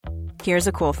Here's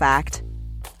a cool fact.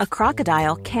 A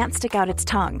crocodile can't stick out its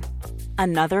tongue.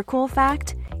 Another cool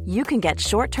fact, you can get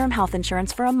short-term health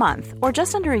insurance for a month or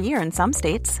just under a year in some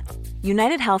states.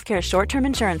 United Healthcare short-term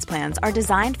insurance plans are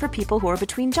designed for people who are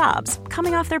between jobs,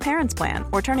 coming off their parents' plan,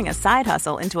 or turning a side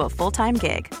hustle into a full-time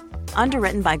gig.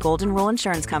 Underwritten by Golden Rule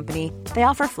Insurance Company, they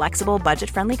offer flexible,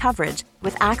 budget-friendly coverage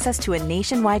with access to a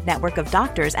nationwide network of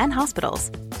doctors and hospitals.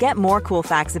 Get more cool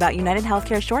facts about United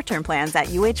Healthcare short-term plans at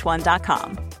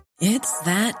uh1.com. It's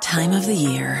that time of the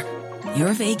year.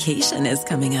 Your vacation is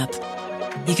coming up.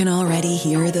 You can already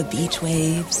hear the beach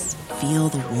waves, feel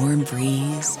the warm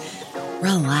breeze,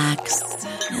 relax,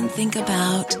 and think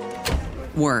about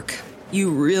work.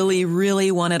 You really,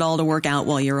 really want it all to work out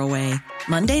while you're away.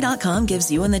 Monday.com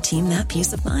gives you and the team that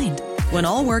peace of mind. When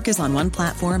all work is on one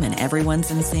platform and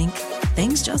everyone's in sync,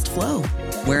 things just flow.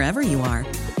 Wherever you are,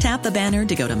 tap the banner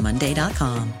to go to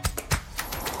Monday.com.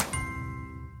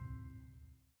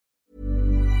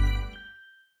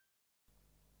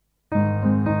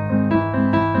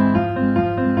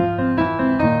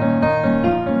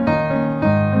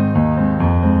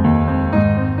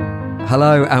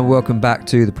 Hello and welcome back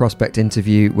to the Prospect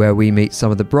Interview, where we meet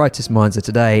some of the brightest minds of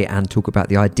today and talk about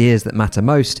the ideas that matter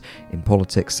most in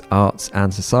politics, arts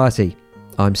and society.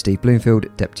 I'm Steve Bloomfield,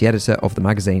 Deputy Editor of the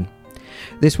magazine.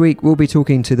 This week we'll be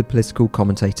talking to the political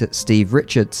commentator Steve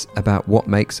Richards about what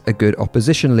makes a good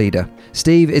opposition leader.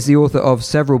 Steve is the author of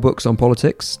several books on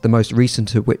politics, the most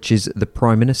recent of which is The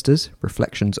Prime Ministers,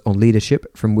 Reflections on Leadership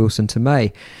from Wilson to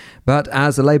May. But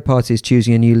as the Labour Party is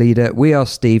choosing a new leader, we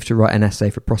asked Steve to write an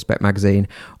essay for Prospect magazine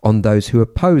on those who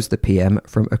oppose the PM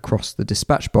from across the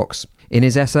dispatch box. In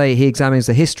his essay, he examines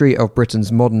the history of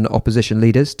Britain's modern opposition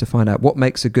leaders to find out what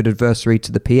makes a good adversary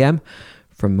to the PM,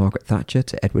 from Margaret Thatcher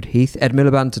to Edward Heath, Ed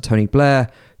Miliband to Tony Blair,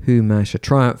 who managed to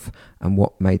triumph and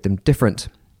what made them different.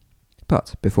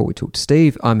 But before we talk to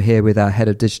Steve, I'm here with our Head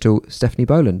of Digital, Stephanie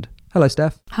Boland. Hello,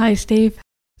 Steph. Hi, Steve.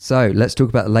 So let's talk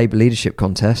about the Labour leadership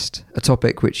contest, a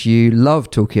topic which you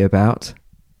love talking about,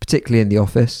 particularly in the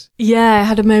office. Yeah, I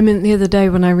had a moment the other day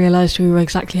when I realised we were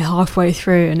exactly halfway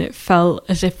through and it felt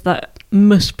as if that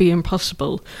must be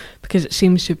impossible because it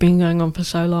seems to have been going on for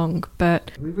so long.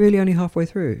 But are we really only halfway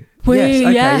through?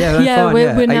 We're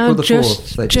now April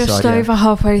just 4th, over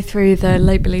halfway through the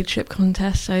Labour leadership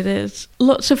contest, so there's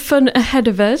lots of fun ahead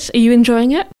of us. Are you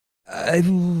enjoying it?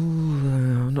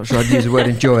 I'm not sure I'd use the word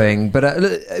enjoying, but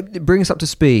bring us up to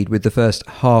speed with the first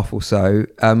half or so.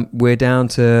 We're down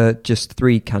to just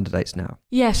 3 candidates now.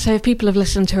 Yeah, so if people have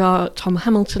listened to our Tom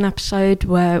Hamilton episode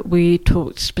where we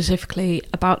talked specifically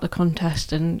about the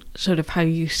contest and sort of how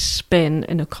you spin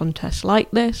in a contest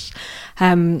like this,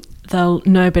 they'll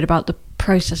know a bit about the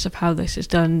process of how this is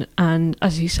done. And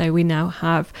as you say, we now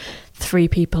have 3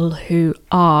 people who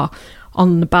are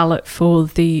on the ballot for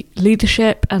the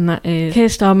leadership, and that is Keir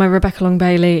Starmer, Rebecca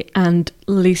Long-Bailey and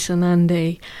Lisa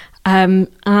Nandy. And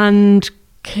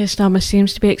Keir Starmer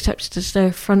seems to be accepted as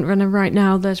the front runner right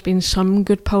now. There's been some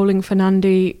good polling for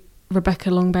Nandy.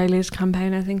 Rebecca Long-Bailey's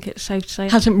campaign, I think it's safe to say,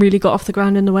 hasn't really got off the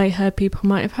ground in the way her people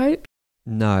might have hoped.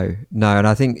 No, and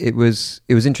I think it was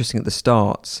interesting at the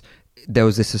start. There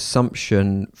was this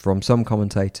assumption from some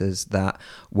commentators that,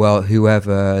 well,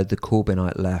 whoever the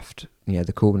Corbynite left,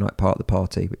 the Corbynite part of the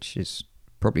party, which is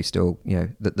probably still,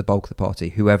 the bulk of the party,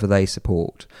 whoever they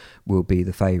support will be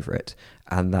the favourite,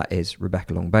 and that is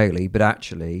Rebecca Long-Bailey. But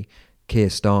actually, Keir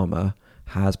Starmer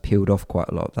has peeled off quite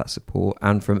a lot of that support,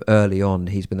 and from early on,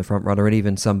 he's been the front runner, and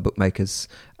even some bookmakers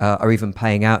are even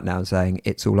paying out now saying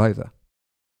it's all over.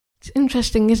 It's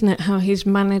interesting, isn't it, how he's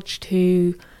managed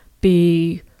to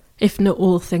be, if not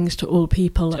all things to all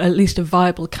people, at least a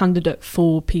viable candidate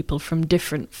for people from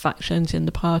different factions in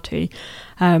the party.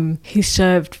 He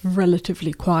served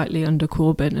relatively quietly under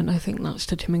Corbyn, and I think that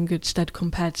stood him in good stead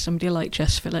compared to somebody like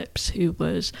Jess Phillips, who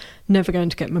was never going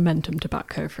to get momentum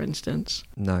tobacco, for instance.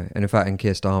 No, and in fact,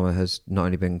 Keir Starmer has not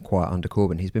only been quiet under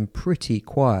Corbyn, he's been pretty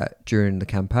quiet during the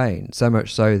campaign, so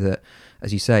much so that,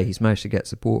 as you say, he's managed to get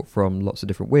support from lots of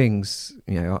different wings.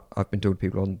 I've been talking to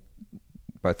people on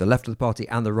both the left of the party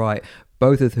and the right,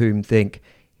 both of whom think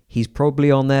he's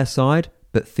probably on their side,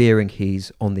 but fearing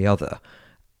he's on the other.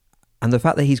 And the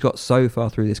fact that he's got so far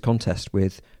through this contest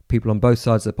with people on both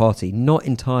sides of the party not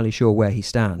entirely sure where he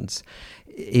stands,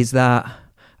 is that,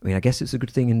 I guess it's a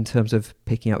good thing in terms of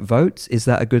picking up votes. Is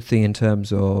that a good thing in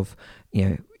terms of,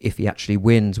 if he actually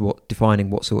wins,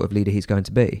 defining what sort of leader he's going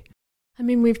to be?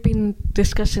 We've been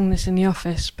discussing this in the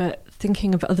office, but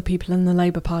thinking of other people in the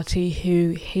Labour Party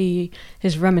who he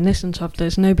is reminiscent of,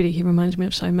 there's nobody he reminds me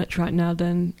of so much right now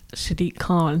than Sadiq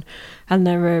Khan. And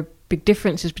there are big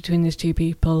differences between these two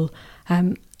people.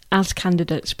 as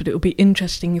candidates, but it will be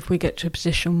interesting if we get to a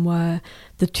position where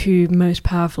the two most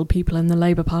powerful people in the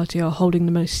Labour Party are holding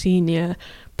the most senior,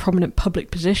 prominent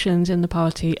public positions in the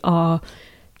party are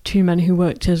two men who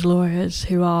worked as lawyers,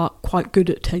 who are quite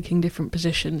good at taking different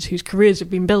positions, whose careers have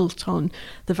been built on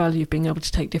the value of being able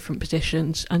to take different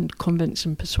positions and convince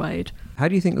and persuade. How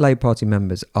do you think Labour Party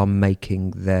members are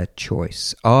making their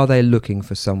choice? Are they looking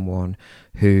for someone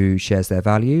who shares their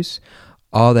values?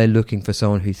 Are they looking for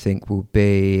someone who think will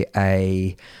be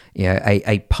a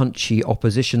punchy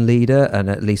opposition leader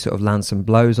and at least sort of land some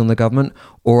blows on the government?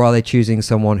 Or are they choosing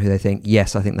someone who they think,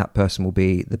 yes, I think that person will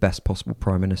be the best possible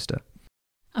Prime Minister?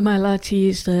 Am I allowed to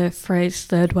use the phrase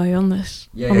third way on this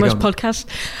podcast?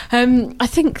 I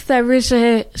think there is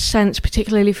a sense,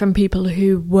 particularly from people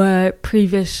who were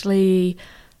previously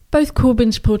both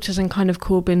Corbyn supporters and kind of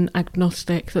Corbyn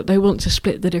agnostic, that they want to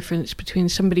split the difference between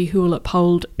somebody who will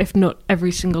uphold, if not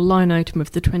every single line item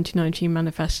of the 2019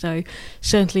 manifesto,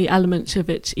 certainly elements of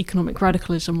its economic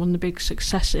radicalism. One of the big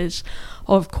successes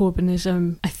of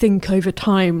Corbynism, I think over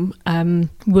time,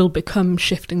 will become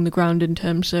shifting the ground in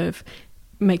terms of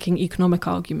making economic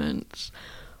arguments.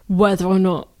 Whether or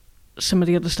not some of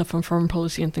the other stuff on foreign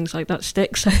policy and things like that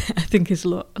sticks, I think is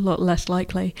a lot less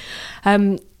likely.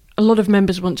 A lot of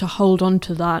members want to hold on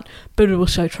to that, but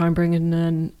also try and bring in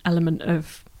an element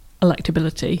of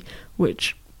electability,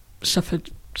 which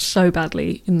suffered so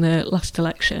badly in the last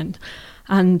election.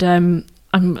 And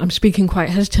I'm speaking quite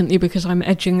hesitantly because I'm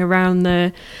edging around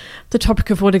the topic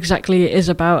of what exactly it is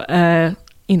about man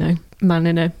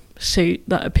in a suit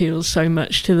that appeals so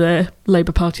much to the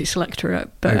Labour Party selectorate.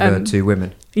 But over two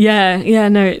women.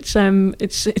 It's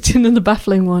another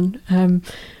baffling one.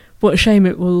 What a shame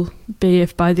it will be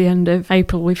if by the end of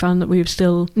April we found that we've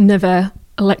still never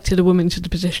elected a woman to the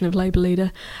position of Labour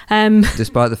leader.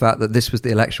 Despite the fact that this was the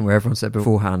election where everyone said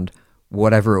beforehand,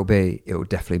 whatever it will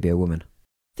definitely be a woman.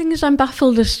 The thing is, I'm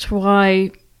baffled as to why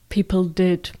people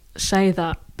did say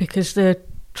that, because the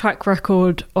track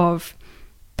record of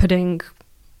putting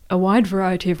a wide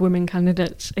variety of women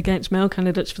candidates against male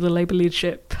candidates for the Labour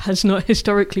leadership has not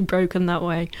historically broken that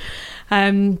way.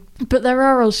 But there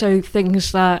are also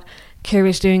things that Keir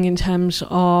is doing in terms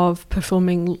of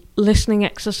performing listening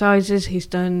exercises. He's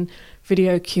done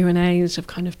video Q&As of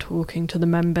kind of talking to the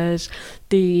members.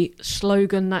 The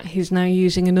slogan that he's now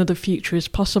using, "Another future is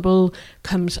possible,"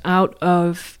 comes out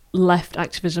of left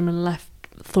activism and left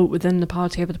thought within the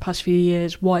party over the past few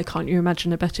years. Why can't you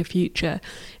imagine a better future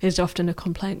is often a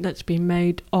complaint that's been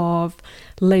made of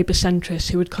Labour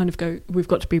centrists who would kind of go, we've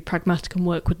got to be pragmatic and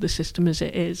work with the system as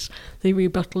it is. The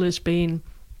rebuttal has been,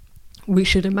 we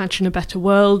should imagine a better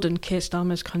world, and Keir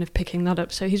Starmer's kind of picking that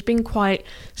up. So he's been quite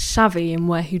savvy in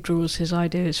where he draws his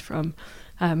ideas from,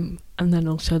 and then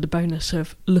also the bonus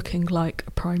of looking like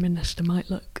a Prime Minister might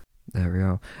look. There we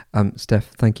are.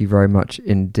 Steph, thank you very much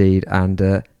indeed,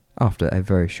 and after a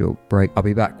very short break, I'll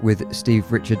be back with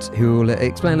Steve Richards, who will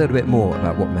explain a little bit more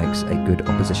about what makes a good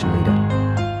opposition leader.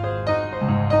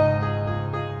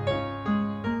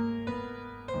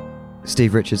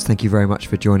 Steve Richards, thank you very much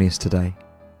for joining us today.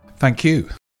 Thank you.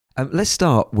 Let's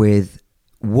start with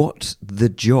what the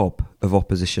job of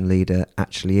opposition leader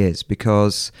actually is,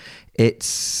 because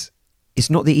it's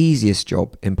not the easiest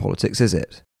job in politics, is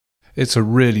it? It's a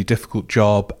really difficult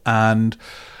job, and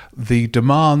the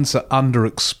demands are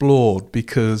underexplored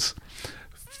because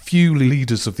few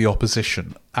leaders of the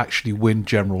opposition actually win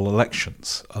general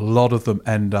elections. A lot of them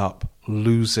end up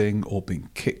losing or being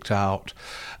kicked out,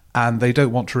 and they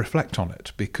don't want to reflect on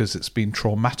it because it's been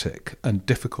traumatic and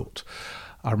difficult.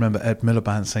 I remember Ed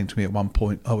Miliband saying to me at one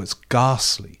point, it's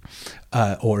ghastly,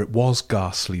 or it was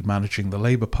ghastly, managing the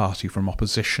Labour Party from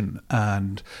opposition.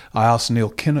 And I asked Neil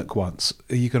Kinnock once,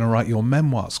 are you going to write your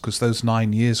memoirs? Because those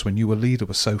 9 years when you were leader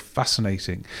were so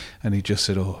fascinating. And he just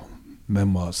said,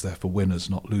 memoirs, they're for winners,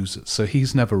 not losers. So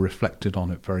he's never reflected on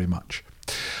it very much.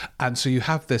 And so you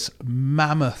have this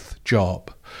mammoth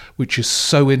job, which is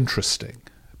so interesting,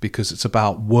 because it's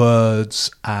about words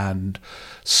and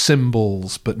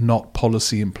symbols, but not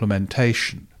policy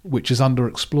implementation, which is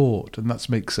underexplored. And that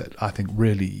makes it, I think,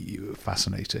 really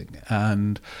fascinating.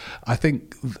 And I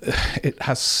think it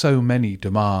has so many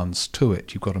demands to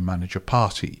it. You've got to manage a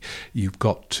party. You've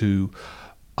got to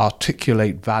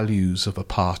articulate values of a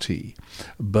party,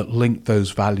 but link those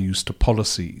values to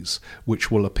policies which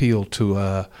will appeal to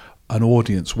an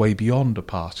audience way beyond a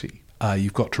party.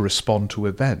 You've got to respond to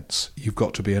events. You've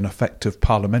got to be an effective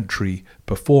parliamentary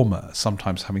performer,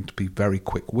 sometimes having to be very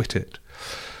quick-witted.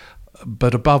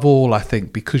 But above all, I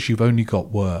think, because you've only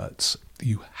got words,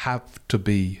 you have to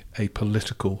be a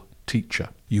political teacher.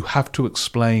 You have to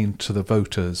explain to the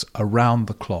voters around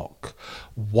the clock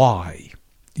why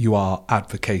you are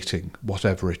advocating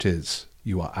whatever it is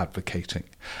you are advocating,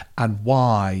 and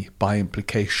why, by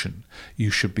implication, you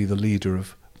should be the leader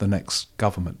of the next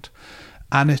government.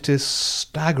 And it is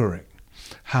staggering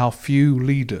how few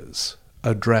leaders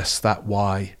address that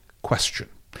why question.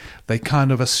 They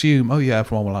kind of assume, oh yeah,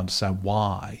 everyone will understand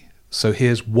why, so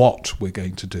here's what we're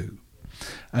going to do,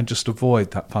 and just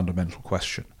avoid that fundamental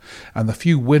question. And the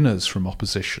few winners from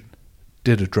opposition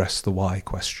did address the why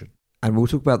question. And we'll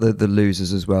talk about the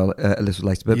losers as well a little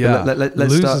later. But let's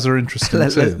losers start, are interesting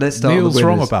too. Let's start Neil's on the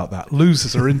wrong about that.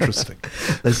 Losers are interesting.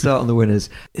 Let's start on the winners.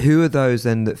 Who are those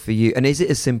then that for you, and is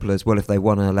it as simple as, well, if they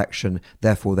won an election,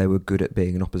 therefore they were good at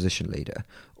being an opposition leader?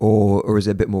 Or is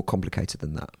it a bit more complicated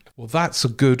than that? Well, that's a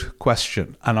good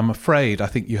question. And I'm afraid I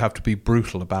think you have to be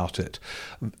brutal about it.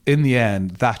 In the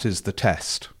end, that is the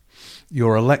test.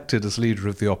 You're elected as leader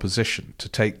of the opposition to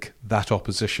take that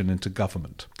opposition into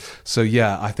government. So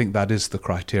yeah, I think that is the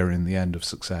criteria in the end of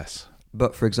success.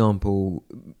 But for example,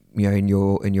 in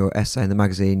your essay in the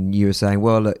magazine, you were saying,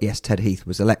 well, look, yes, Ted Heath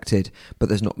was elected, but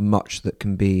there's not much that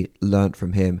can be learnt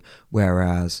from him,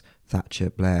 whereas Thatcher,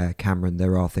 Blair, Cameron,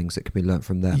 there are things that can be learnt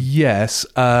from them. Yes,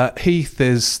 Heath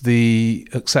is the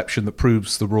exception that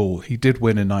proves the rule. He did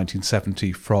win in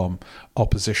 1970 from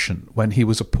opposition when he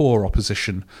was a poor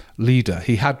opposition leader.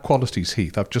 He had qualities,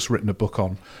 Heath. I've just written a book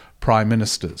on prime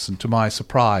ministers, and to my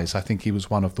surprise, I think he was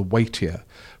one of the weightier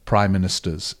prime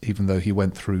ministers, even though he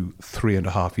went through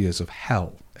 3.5 years of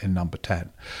hell in number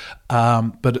 10.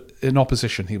 But in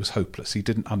opposition, he was hopeless. He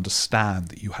didn't understand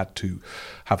that you had to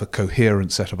have a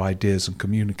coherent set of ideas and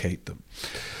communicate them.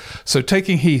 So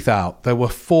taking Heath out, there were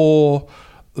 4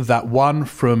 that won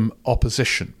from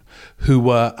opposition who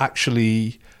were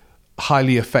actually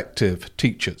highly effective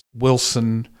teachers.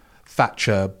 Wilson,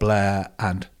 Thatcher, Blair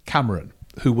and Cameron,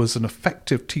 who was an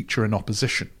effective teacher in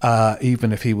opposition,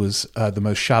 even if he was the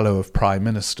most shallow of prime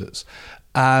ministers.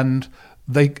 And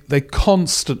they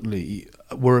constantly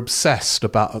were obsessed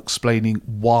about explaining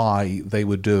why they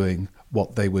were doing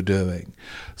what they were doing.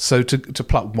 So to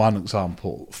pluck one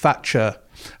example, Thatcher,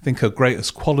 I think her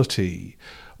greatest quality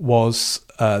was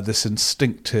this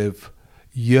instinctive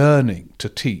yearning to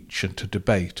teach and to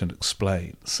debate and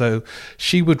explain. So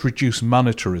she would reduce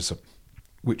monetarism,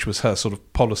 which was her sort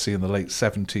of policy in the late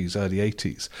 70s, early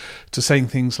 80s, to saying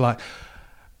things like,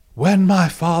 when my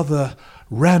father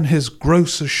ran his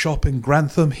grocer's shop in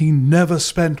Grantham, he never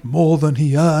spent more than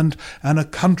he earned, and a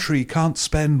country can't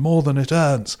spend more than it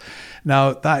earns.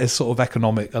 Now, that is sort of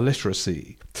economic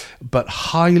illiteracy, but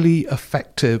highly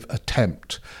effective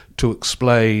attempt to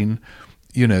explain,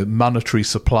 monetary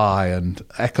supply and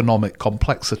economic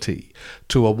complexity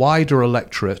to a wider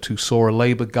electorate who saw a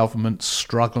Labour government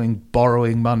struggling,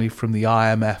 borrowing money from the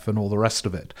IMF and all the rest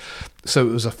of it. So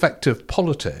it was effective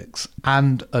politics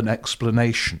and an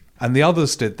explanation. And the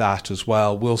others did that as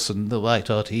well. Wilson, the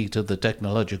white-hot heat of the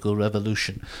technological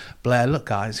revolution. Blair, look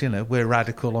guys, we're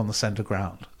radical on the centre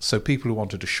ground. So people who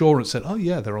wanted assurance said, oh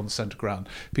yeah, they're on the centre ground.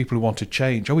 People who wanted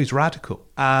change, oh, he's radical.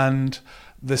 And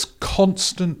this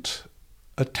constant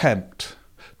attempt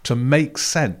to make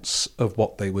sense of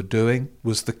what they were doing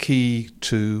was the key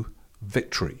to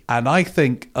victory. And I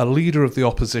think a leader of the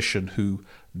opposition who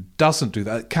doesn't do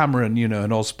that, Cameron,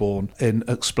 and Osborne, in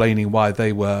explaining why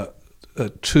they were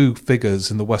 2 figures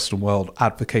in the Western world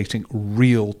advocating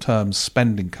real term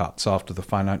spending cuts after the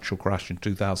financial crash in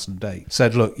 2008,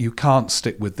 said, look, you can't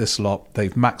stick with this lot.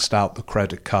 They've maxed out the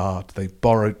credit card. They've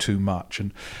borrowed too much.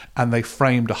 And they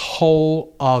framed a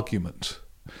whole argument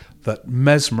that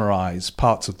mesmerised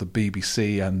parts of the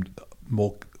BBC and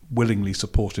more willingly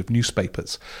supportive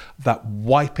newspapers, that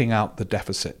wiping out the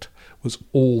deficit was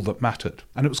all that mattered.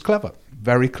 And it was clever,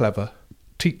 very clever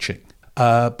teaching.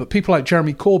 But people like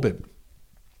Jeremy Corbyn,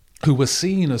 who were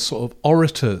seen as sort of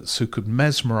orators who could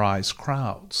mesmerise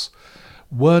crowds,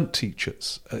 weren't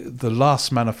teachers. The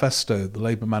last manifesto, the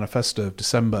Labour manifesto of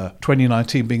December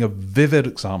 2019, being a vivid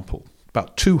example.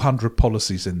 About 200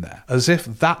 policies in there, as if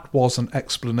that was an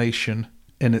explanation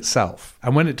in itself.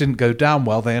 And when it didn't go down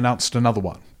well, they announced another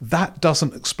one. That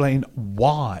doesn't explain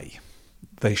why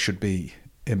they should be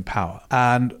in power.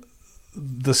 And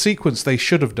the sequence they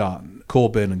should have done,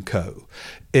 Corbyn and co.,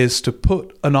 is to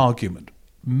put an argument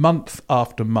month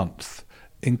after month,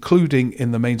 including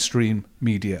in the mainstream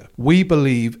media. We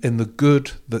believe in the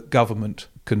good that government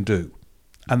can do.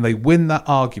 And they win that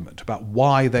argument about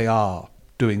why they are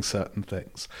doing certain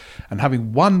things. And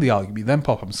having won the argument, you then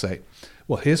pop up and say,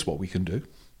 well, here's what we can do.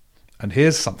 And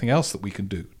here's something else that we can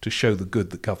do to show the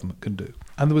good that government can do.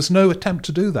 And there was no attempt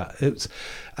to do that.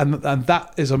 And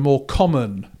that is a more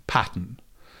common pattern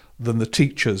than the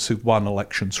teachers who've won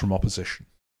elections from opposition.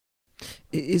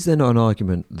 Is there not an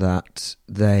argument that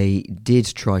they did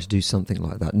try to do something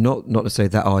like that? Not necessarily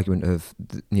that argument of,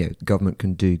 government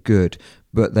can do good,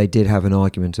 but they did have an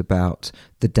argument about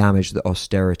the damage that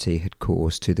austerity had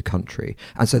caused to the country.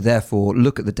 And so therefore,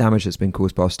 look at the damage that's been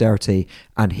caused by austerity,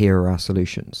 and here are our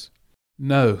solutions.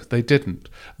 No, they didn't.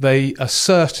 They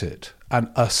asserted, and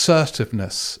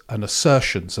assertiveness and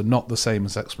assertions are not the same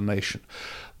as explanation.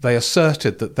 They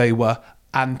asserted that they were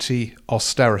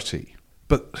anti-austerity.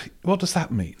 But what does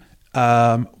that mean?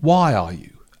 Why are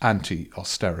you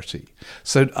anti-austerity?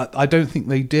 So I don't think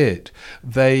they did.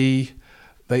 They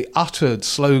uttered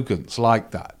slogans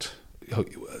like that.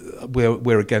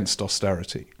 We're against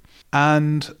austerity,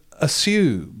 and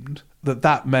assumed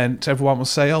that meant everyone will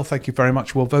say, oh, thank you very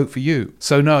much, we'll vote for you.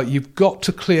 So no, you've got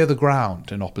to clear the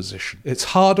ground in opposition. It's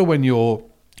harder when you're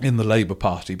in the Labour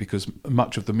Party because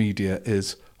much of the media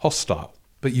is hostile,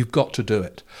 but you've got to do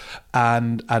it.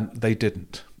 And they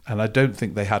didn't. And I don't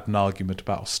think they had an argument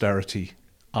about austerity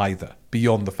either,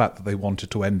 beyond the fact that they wanted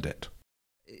to end it.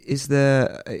 Is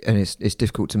there, and it's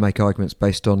difficult to make arguments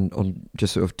based on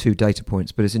just sort of two data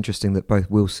points, but it's interesting that both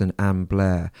Wilson and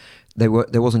Blair, there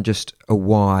wasn't just a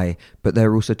why, but they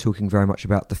were also talking very much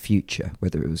about the future,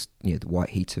 whether it was the white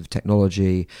heat of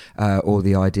technology, or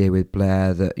the idea with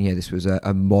Blair that this was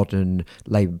a modern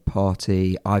Labour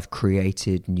Party. I've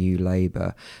created new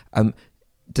Labour.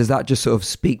 Does that just sort of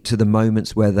speak to the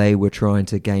moments where they were trying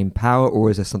to gain power, or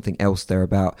is there something else there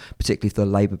about, particularly for the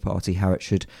Labour Party, how it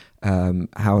should,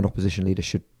 how an opposition leader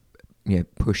should,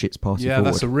 push its party forward? Yeah,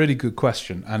 that's a really good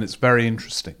question, and it's very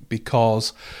interesting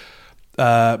because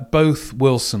both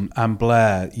Wilson and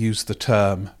Blair use the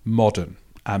term modern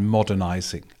and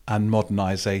modernising and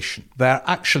modernisation. They're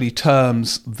actually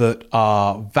terms that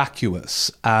are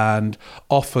vacuous and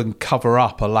often cover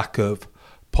up a lack of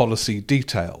policy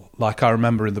detail. Like I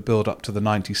remember in the build-up to the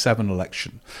 97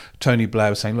 election, Tony Blair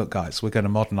was saying, look guys, we're going to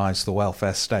modernise the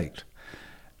welfare state.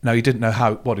 Now, he didn't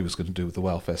know what he was going to do with the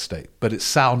welfare state, but it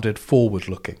sounded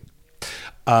forward-looking.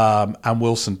 And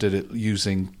Wilson did it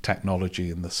using technology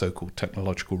and the so-called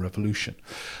technological revolution.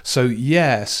 So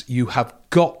yes, you have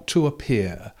got to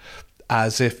appear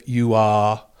as if you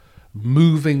are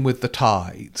moving with the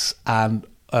tides and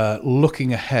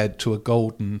looking ahead to a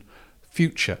golden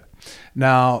future.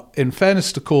 Now, in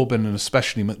fairness to Corbyn and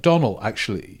especially McDonnell,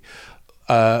 actually,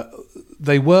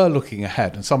 they were looking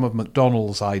ahead, and some of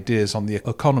McDonnell's ideas on the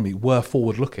economy were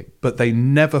forward-looking, but they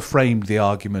never framed the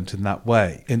argument in that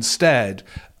way. Instead,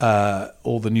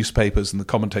 all the newspapers and the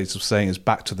commentators were saying is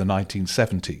back to the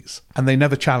 1970s, and they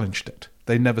never challenged it.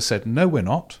 They never said, no, we're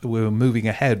not. We were moving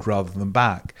ahead rather than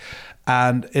back.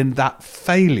 And in that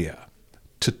failure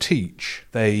to teach,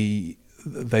 they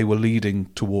were leading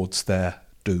towards their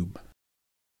doom.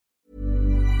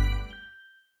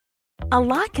 A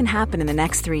lot can happen in the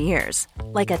next 3 years.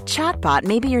 Like a chatbot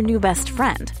may be your new best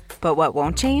friend. But what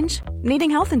won't change?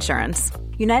 Needing health insurance.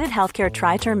 United Healthcare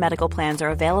Tri-Term Medical Plans are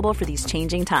available for these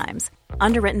changing times.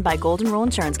 Underwritten by Golden Rule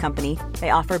Insurance Company, they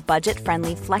offer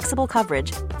budget-friendly, flexible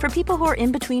coverage for people who are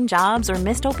in between jobs or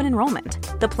missed open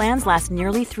enrollment. The plans last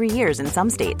nearly 3 years in some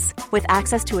states, with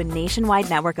access to a nationwide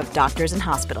network of doctors and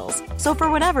hospitals. So for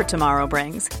whatever tomorrow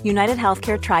brings, United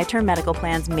Healthcare Tri-Term Medical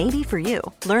Plans may be for you.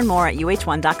 Learn more at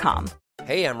uh1.com.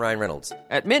 Hey, I'm Ryan Reynolds.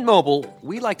 At Mint Mobile,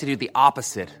 we like to do the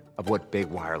opposite of what Big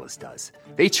Wireless does.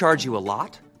 They charge you a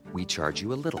lot, we charge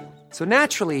you a little. So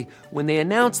naturally, when they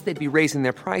announced they'd be raising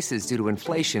their prices due to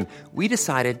inflation, we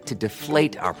decided to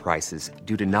deflate our prices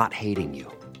due to not hating you.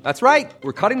 That's right.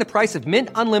 We're cutting the price of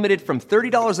Mint Unlimited from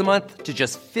 $30 a month to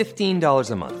just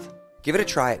 $15 a month. Give it a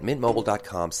try at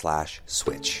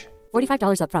mintmobile.com/switch.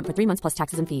 $45 up front for 3 months plus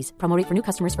taxes and fees. Promo rate for new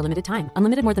customers for limited time.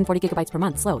 Unlimited more than 40 gigabytes per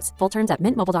month. Slows full terms at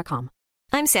mintmobile.com.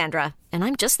 I'm Sandra, and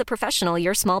I'm just the professional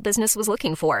your small business was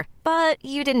looking for. But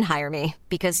you didn't hire me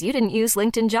because you didn't use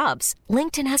LinkedIn Jobs.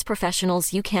 LinkedIn has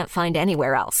professionals you can't find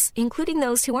anywhere else, including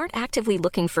those who aren't actively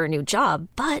looking for a new job,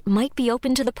 but might be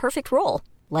open to the perfect role,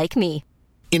 like me.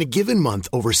 In a given month,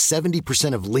 over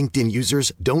 70% of LinkedIn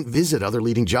users don't visit other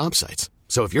leading job sites.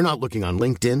 So if you're not looking on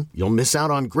LinkedIn, you'll miss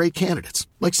out on great candidates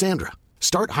like Sandra.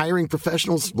 Start hiring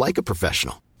professionals like a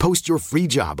professional. Post your free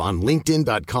job on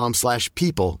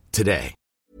linkedin.com/people today.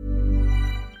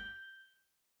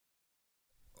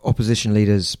 Opposition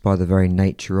leaders, by the very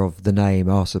nature of the name,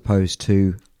 are supposed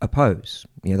to oppose.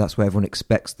 That's what everyone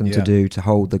expects them to do, to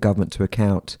hold the government to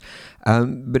account.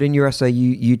 But in your essay,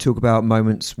 you talk about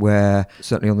moments where,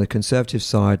 certainly on the Conservative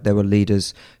side, there were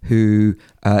leaders who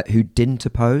didn't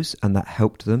oppose, and that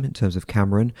helped them in terms of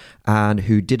Cameron, and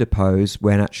who did oppose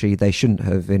when actually they shouldn't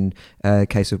have, in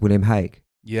case of William Hague.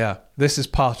 Yeah, this is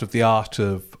part of the art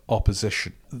of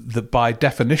opposition. That by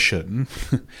definition,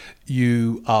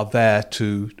 you are there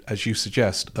to, as you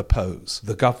suggest, oppose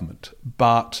the government.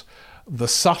 But the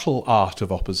subtle art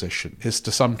of opposition is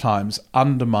to sometimes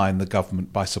undermine the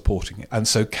government by supporting it. And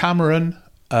so Cameron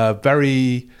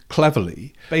very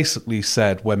cleverly basically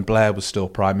said, when Blair was still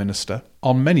Prime Minister,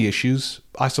 on many issues,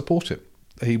 I support him.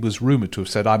 He was rumoured to have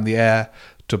said, I'm the heir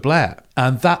to Blair.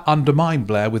 And that undermined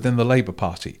Blair within the Labour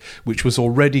Party, which was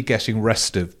already getting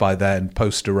restive by then,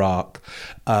 post-Iraq,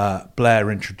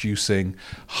 Blair introducing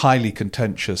highly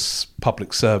contentious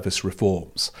public service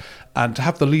reforms. And to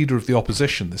have the leader of the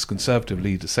opposition, this Conservative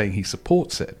leader, saying he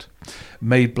supports it,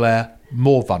 made Blair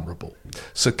more vulnerable.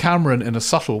 So Cameron, in a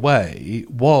subtle way,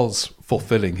 was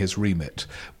fulfilling his remit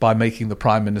by making the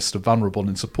Prime Minister vulnerable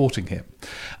and supporting him.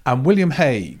 And William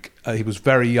Hague, he was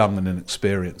very young and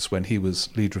inexperienced when he was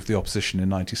leader of the opposition in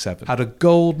 1997, had a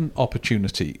golden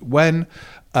opportunity when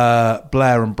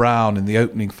Blair and Brown, in the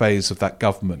opening phase of that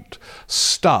government,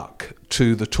 stuck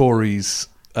to the Tories'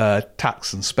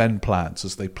 tax and spend plans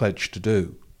as they pledged to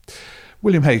do.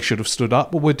 William Hague should have stood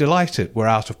up. Well, we're delighted. We're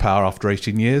out of power after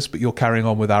 18 years, but you're carrying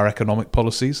on with our economic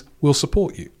policies. We'll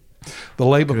support you. The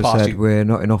Labour Party said, we're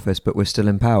not in office, but we're still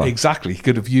in power. Exactly. He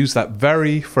could have used that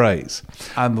very phrase.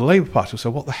 And the Labour Party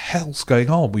said, what the hell's going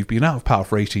on? We've been out of power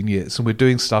for 18 years and we're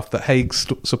doing stuff that Hague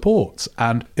supports.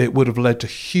 And it would have led to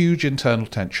huge internal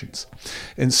tensions.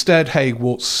 Instead, Hague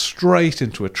walked straight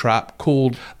into a trap,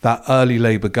 called that early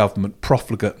Labour government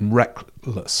profligate and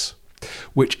reckless,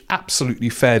 which absolutely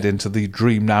fed into the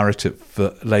dream narrative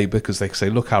for Labour, because they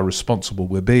say, look how responsible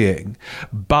we're being,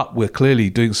 but we're clearly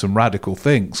doing some radical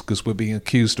things because we're being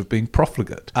accused of being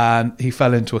profligate. And he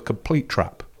fell into a complete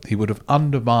trap. He would have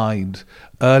undermined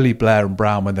early Blair and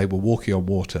Brown when they were walking on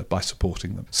water by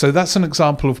supporting them. So that's an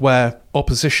example of where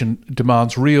opposition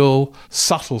demands real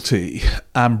subtlety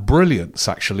and brilliance,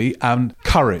 actually, and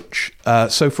courage.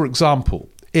 So, for example,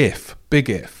 if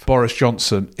Boris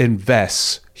Johnson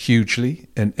invests hugely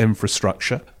in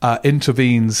infrastructure,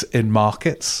 intervenes in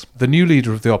markets, the new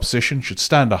leader of the opposition should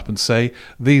stand up and say,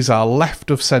 these are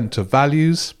left-of-centre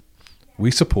values, we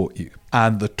support you.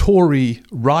 And the Tory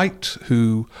right,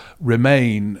 who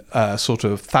remain sort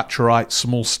of Thatcherite,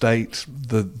 small state,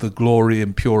 the glory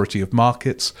and purity of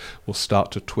markets, will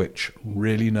start to twitch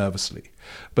really nervously.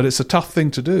 But it's a tough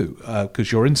thing to do,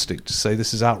 because your instinct to say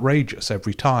this is outrageous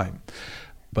every time.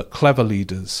 But clever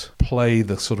leaders play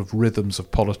the sort of rhythms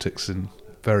of politics in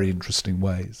very interesting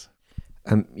ways.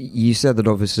 You said that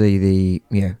obviously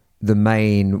the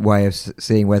main way of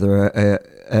seeing whether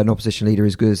an opposition leader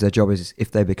is good as their job is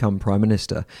if they become Prime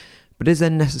Minister. But is there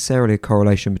necessarily a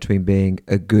correlation between being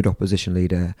a good opposition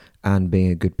leader and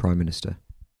being a good Prime Minister?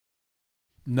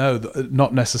 No,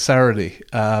 not necessarily.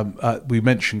 We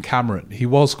mentioned Cameron. He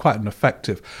was quite an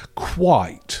effective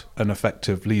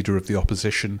leader of the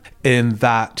opposition, in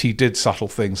that he did subtle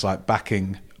things like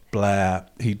backing Blair.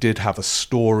 He did have a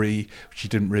story which he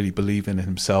didn't really believe in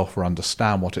himself or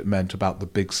understand what it meant about the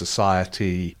big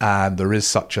society. And there is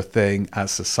such a thing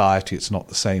as society. It's not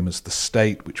the same as the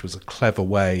state, which was a clever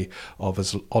way of,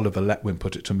 as Oliver Letwin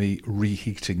put it to me,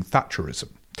 reheating Thatcherism.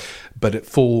 But it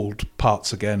fooled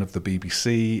parts again of the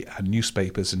BBC and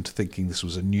newspapers into thinking this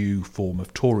was a new form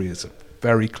of Toryism.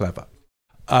 Very clever.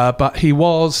 But he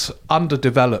was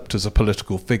underdeveloped as a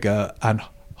political figure and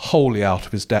wholly out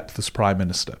of his depth as Prime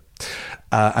Minister.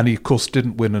 And he, of course,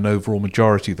 didn't win an overall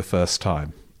majority the first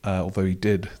time, although he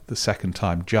did the second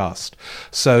time just.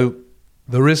 So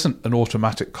there isn't an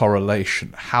automatic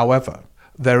correlation. However,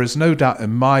 there is no doubt,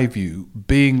 in my view,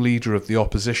 being leader of the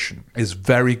opposition is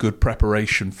very good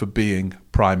preparation for being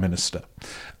Prime Minister.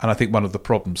 And I think one of the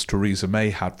problems Theresa May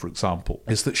had, for example,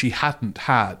 is that she hadn't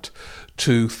had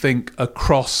to think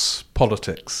across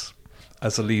politics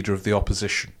as a leader of the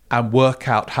opposition and work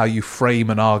out how you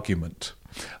frame an argument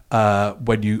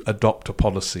when you adopt a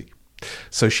policy.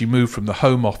 So she moved from the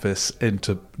Home Office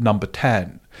into number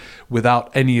 10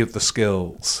 without any of the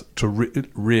skills to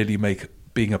really make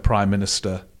being a Prime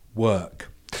Minister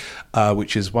work,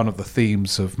 which is one of the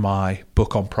themes of my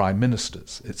book on Prime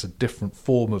Ministers. It's a different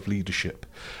form of leadership,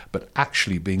 but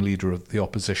actually being leader of the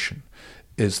opposition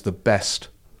is the best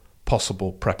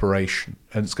possible preparation.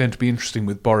 And it's going to be interesting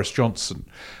with Boris Johnson,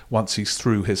 once he's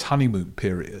through his honeymoon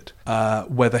period,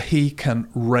 whether he can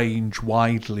range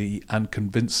widely and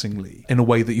convincingly in a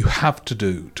way that you have to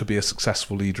do to be a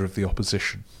successful leader of the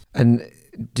opposition. And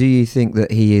Do you think that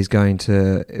he is going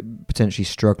to potentially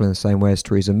struggle in the same way as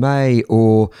Theresa May,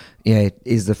 or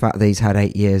is the fact that he's had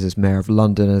 8 years as Mayor of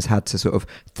London, has had to sort of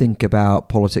think about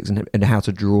politics and how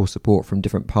to draw support from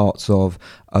different parts of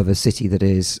a city that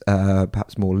is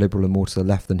perhaps more liberal and more to the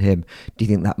left than him? Do you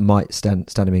think that might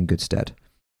stand him in good stead?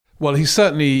 Well, he's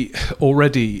certainly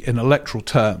already, in electoral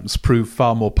terms, proved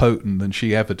far more potent than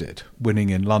she ever did,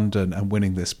 winning in London and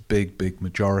winning this big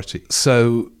majority.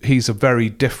 So he's a very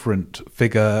different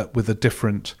figure with a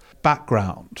different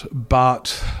background.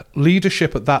 But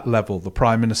leadership at that level, the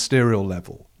prime ministerial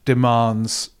level,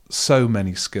 demands so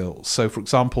many skills. So, for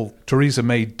example, Theresa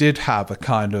May did have a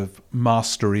kind of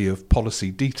mastery of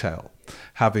policy detail,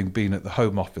 having been at the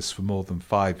Home Office for more than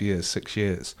 5 years, 6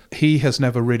 years. He has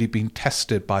never really been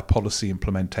tested by policy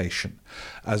implementation.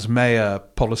 As mayor,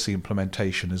 policy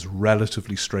implementation is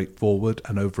relatively straightforward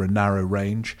and over a narrow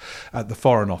range. At the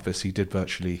Foreign Office, he did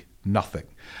virtually nothing.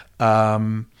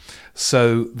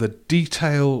 So the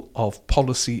detail of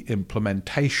policy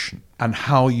implementation and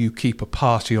how you keep a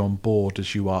party on board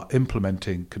as you are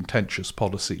implementing contentious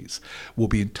policies will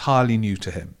be entirely new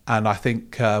to him, and I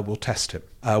think will test him.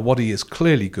 What he is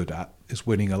clearly good at is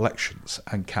winning elections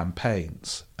and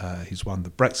campaigns. He's won the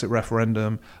Brexit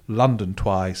referendum, London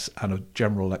twice, and a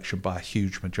general election by a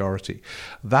huge majority.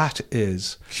 That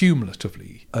is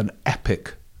cumulatively an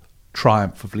epic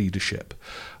triumph of leadership.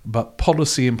 But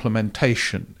policy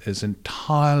implementation is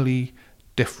entirely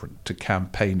different to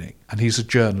campaigning. And he's a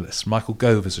journalist. Michael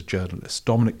Gove is a journalist.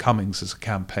 Dominic Cummings is a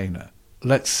campaigner.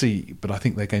 Let's see, but I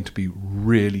think they're going to be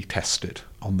really tested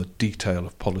on the detail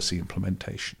of policy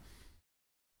implementation.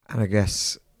 And I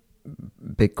guess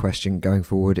big question going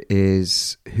forward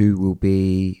is who will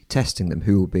be testing them,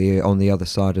 who will be on the other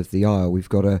side of the aisle. We've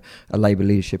got a Labour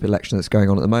leadership election that's going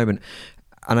on at the moment.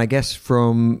 And I guess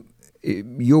from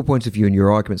your point of view and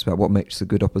your arguments about what makes a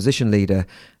good opposition leader,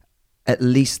 at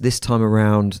least this time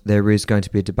around, there is going to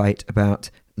be a debate about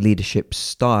leadership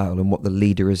style and what the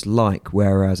leader is like,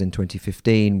 whereas in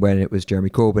 2015, when it was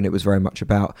Jeremy Corbyn, it was very much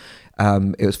about,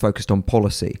 it was focused on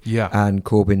policy. Yeah. And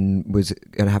Corbyn was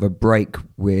going to have a break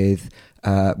with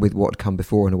what had come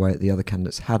before in a way that the other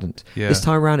candidates hadn't. Yeah. This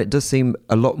time around, it does seem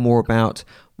a lot more about,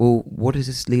 well, what is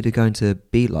this leader going to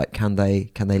be like? Can they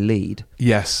lead?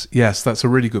 Yes, that's a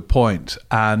really good point.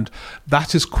 And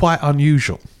that is quite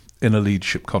unusual in a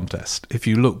leadership contest. If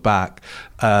you look back,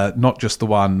 not just the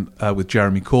one with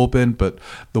Jeremy Corbyn, but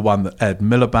the one that Ed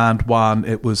Miliband won,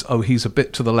 it was, he's a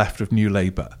bit to the left of New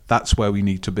Labour. That's where we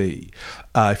need to be.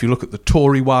 If you look at the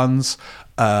Tory ones,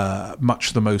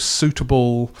 much the most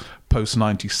suitable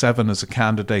post-97 as a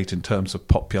candidate in terms of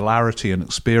popularity and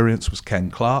experience was Ken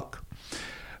Clarke.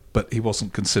 But he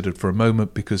wasn't considered for a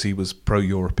moment because he was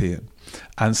pro-European.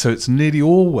 And so it's nearly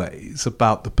always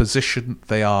about the position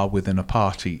they are within a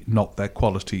party, not their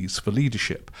qualities for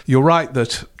leadership. You're right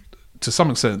that to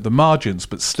some extent the margins,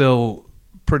 but still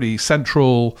pretty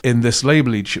central in this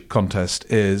Labour leadership contest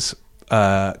is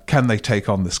can they take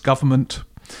on this government?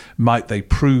 Might they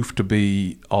prove to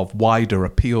be of wider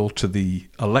appeal to the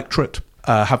electorate?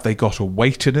 Have they got a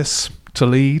weightiness to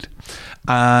lead?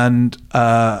 And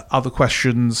other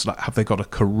questions like, have they got a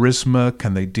charisma?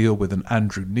 Can they deal with an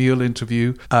Andrew Neil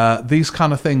interview? These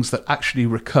kind of things that actually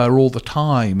recur all the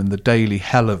time in the daily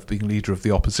hell of being leader of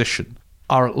the opposition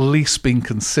are at least being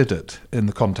considered in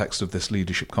the context of this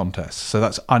leadership contest. So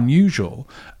that's unusual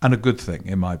and a good thing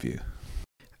in my view.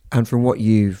 And from what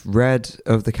you've read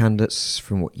of the candidates,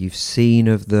 from what you've seen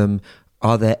of them,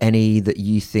 are there any that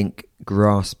you think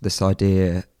grasp this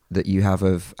idea that you have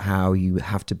of how you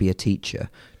have to be a teacher?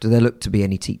 Do there look to be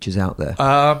any teachers out there?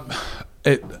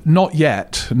 Not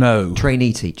yet, no.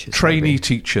 Trainee teachers? Trainee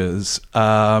teachers.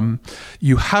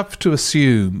 You have to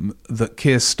assume that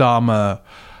Keir Starmer,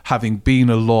 having been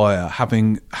a lawyer,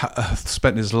 having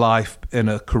spent his life in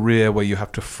a career where you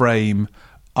have to frame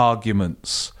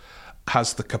arguments,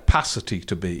 has the capacity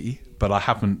to be, but I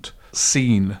haven't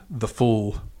seen the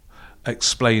full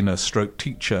explainer stroke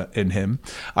teacher in him.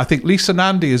 I think Lisa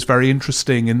Nandy is very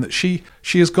interesting in that she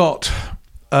has got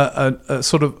a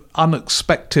sort of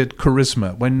unexpected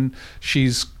charisma. When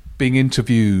she's being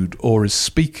interviewed or is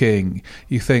speaking,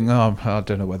 you think, I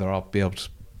don't know whether I'll be able to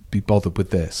be bothered with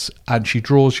this. And she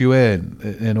draws you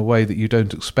in a way that you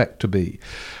don't expect to be,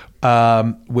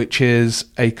 which is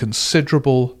a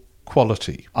considerable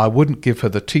quality. I wouldn't give her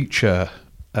the teacher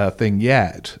thing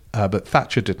yet, but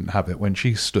Thatcher didn't have it when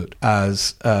she stood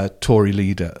as Tory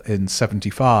leader in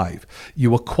 75.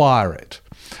 You acquire it.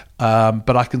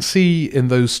 But I can see in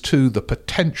those two the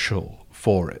potential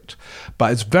for it.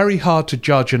 But it's very hard to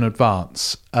judge in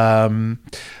advance.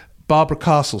 Barbara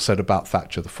Castle said about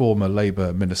Thatcher, the former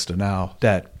Labour minister now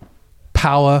dead,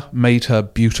 Power made her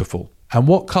beautiful. And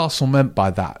what Castle meant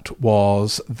by that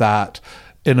was that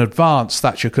in advance,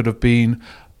 Thatcher could have been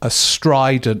a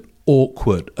strident,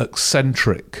 awkward,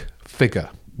 eccentric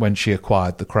figure when she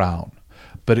acquired the crown.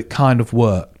 But it kind of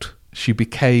worked. She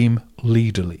became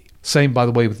leaderly. Same, by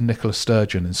the way, with Nicola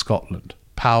Sturgeon in Scotland.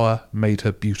 Power made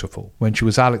her beautiful. When she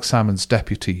was Alex Salmond's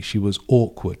deputy, she was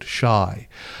awkward, shy.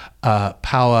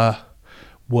 Power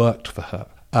worked for her.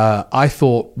 I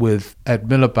thought with Ed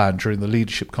Miliband during the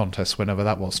leadership contest, whenever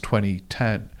that was,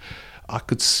 2010, I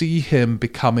could see him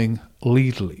becoming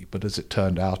leaderly, but as it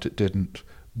turned out, it didn't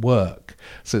work.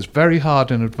 So it's very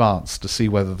hard in advance to see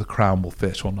whether the crown will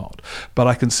fit or not. But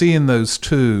I can see in those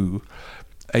two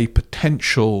a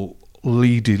potential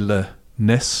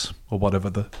leaderliness, or whatever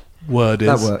the word is.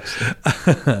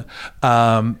 That works.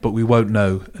 But we won't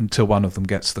know until one of them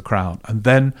gets the crown. And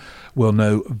then we'll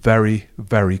know very,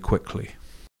 very quickly.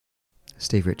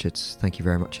 Steve Richards, thank you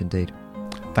very much indeed.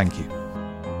 Thank you.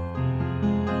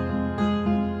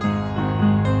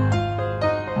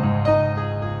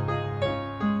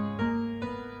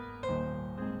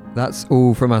 That's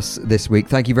all from us this week.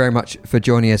 Thank you very much for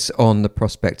joining us on the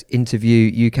Prospect interview.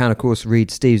 You can, of course,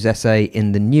 read Steve's essay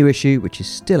in the new issue, which is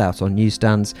still out on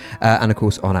newsstands, and, of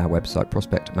course, on our website,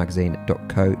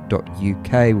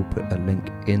 prospectmagazine.co.uk. We'll put a link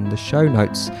in the show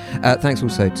notes. Thanks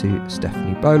also to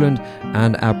Stephanie Boland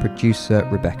and our producer,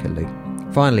 Rebecca Lee.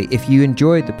 Finally, if you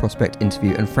enjoyed the Prospect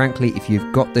interview, and frankly, if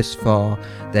you've got this far,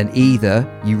 then either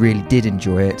you really did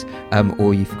enjoy it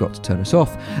or you forgot to turn us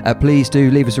off, please do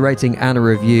leave us a rating and a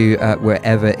review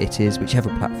wherever it is, whichever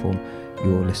platform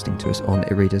you're listening to us on.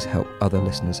 It really does help other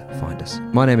listeners find us.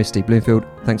 My name is Steve Bloomfield.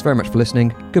 Thanks very much for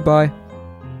listening. Goodbye.